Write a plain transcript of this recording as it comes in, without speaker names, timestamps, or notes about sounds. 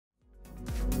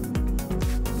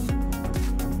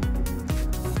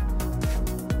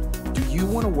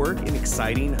want to work in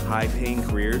exciting, high-paying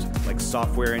careers like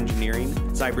software engineering,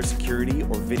 cybersecurity,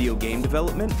 or video game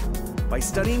development? By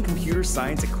studying computer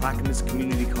science at Clackamas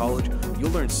Community College,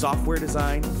 you'll learn software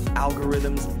design,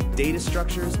 algorithms, data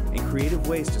structures, and creative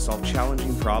ways to solve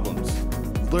challenging problems.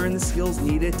 Learn the skills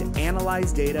needed to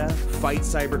analyze data, fight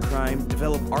cybercrime,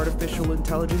 develop artificial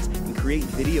intelligence, and create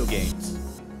video games.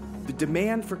 The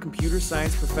demand for computer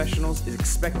science professionals is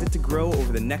expected to grow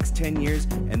over the next 10 years,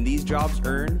 and these jobs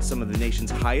earn some of the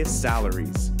nation's highest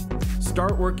salaries.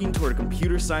 Start working toward a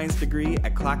computer science degree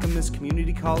at Clackamas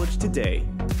Community College today.